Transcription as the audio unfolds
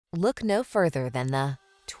Look no further than the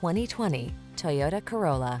 2020 Toyota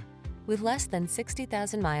Corolla. With less than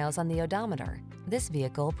 60,000 miles on the odometer, this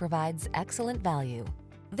vehicle provides excellent value.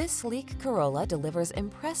 This sleek Corolla delivers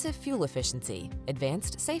impressive fuel efficiency,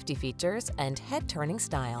 advanced safety features, and head-turning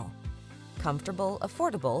style. Comfortable,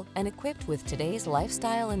 affordable, and equipped with today's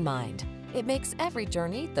lifestyle in mind, it makes every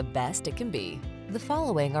journey the best it can be. The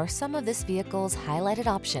following are some of this vehicle's highlighted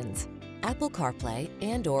options: Apple CarPlay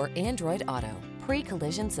and/or Android Auto,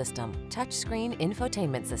 pre-collision system, touchscreen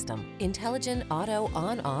infotainment system, intelligent auto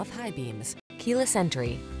on-off high beams, keyless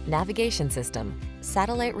entry, navigation system,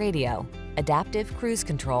 satellite radio, adaptive cruise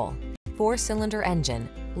control, 4-cylinder engine,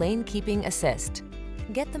 lane keeping assist.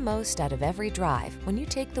 Get the most out of every drive when you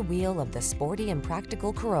take the wheel of the sporty and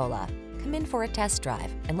practical Corolla. Come in for a test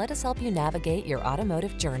drive and let us help you navigate your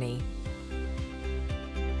automotive journey.